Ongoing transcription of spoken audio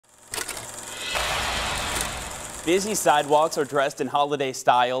Busy sidewalks are dressed in holiday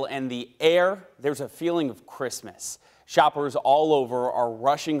style, and the air, there's a feeling of Christmas. Shoppers all over are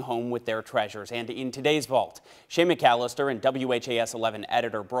rushing home with their treasures. And in today's Vault, Shane McAllister and WHAS 11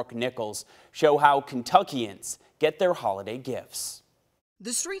 editor Brooke Nichols show how Kentuckians get their holiday gifts.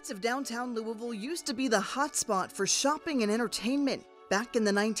 The streets of downtown Louisville used to be the hotspot for shopping and entertainment. Back in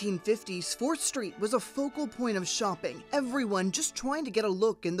the 1950s, 4th Street was a focal point of shopping. Everyone just trying to get a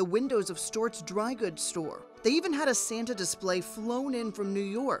look in the windows of Stewart's dry goods store. They even had a Santa display flown in from New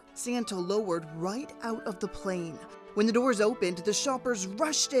York. Santa lowered right out of the plane. When the doors opened, the shoppers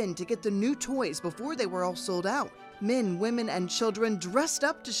rushed in to get the new toys before they were all sold out. Men, women, and children dressed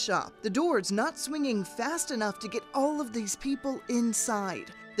up to shop, the doors not swinging fast enough to get all of these people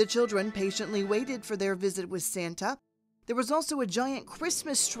inside. The children patiently waited for their visit with Santa. There was also a giant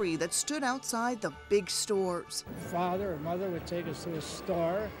Christmas tree that stood outside the big stores. Father or mother would take us to a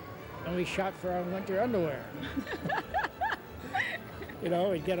store and we shopped for our winter underwear. You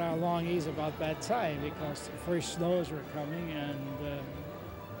know, we'd get our longies about that time because the first snows were coming and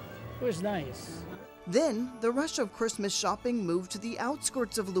it was nice. Then, the rush of Christmas shopping moved to the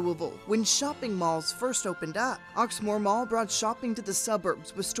outskirts of Louisville when shopping malls first opened up. Oxmoor Mall brought shopping to the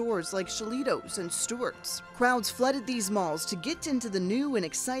suburbs with stores like Shalito's and Stewart's. Crowds flooded these malls to get into the new and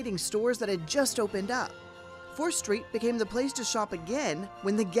exciting stores that had just opened up. 4th Street became the place to shop again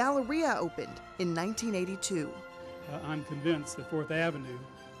when the Galleria opened in 1982. I'm convinced that 4th Avenue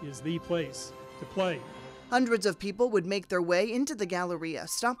is the place to play. Hundreds of people would make their way into the Galleria,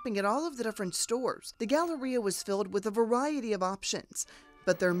 stopping at all of the different stores. The Galleria was filled with a variety of options,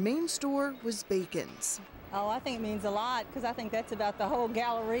 but their main store was Bacon's. Oh, I think it means a lot because I think that's about the whole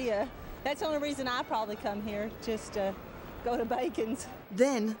Galleria. That's the only reason I probably come here, just to go to Bacon's.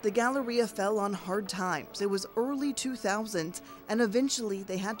 Then the Galleria fell on hard times. It was early 2000s, and eventually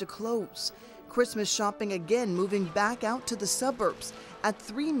they had to close. Christmas shopping again moving back out to the suburbs at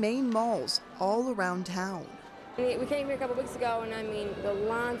 3 main malls all around town. We came here a couple weeks ago and I mean the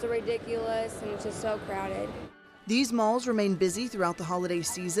lines are ridiculous and it's just so crowded. These malls remain busy throughout the holiday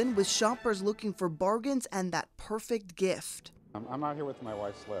season with shoppers looking for bargains and that perfect gift. I'm out here with my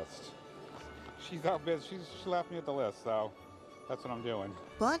wife's list. She's out busy. She left me at the list, so that's what I'm doing.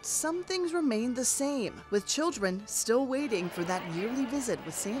 But some things remain the same, with children still waiting for that yearly visit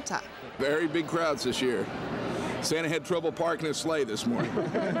with Santa. Very big crowds this year. Santa had trouble parking his sleigh this morning.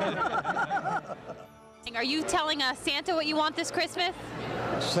 Are you telling Santa what you want this Christmas?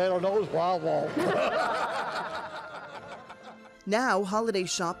 Santa knows what I want. Now, holiday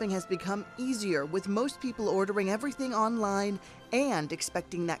shopping has become easier, with most people ordering everything online and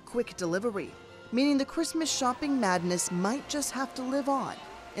expecting that quick delivery, meaning the Christmas shopping madness might just have to live on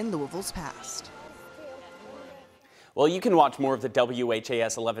in Louisville's past. Well, you can watch more of the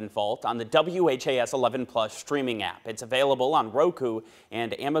WHAS 11 Vault on the WHAS 11 Plus streaming app. It's available on Roku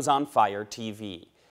and Amazon Fire TV.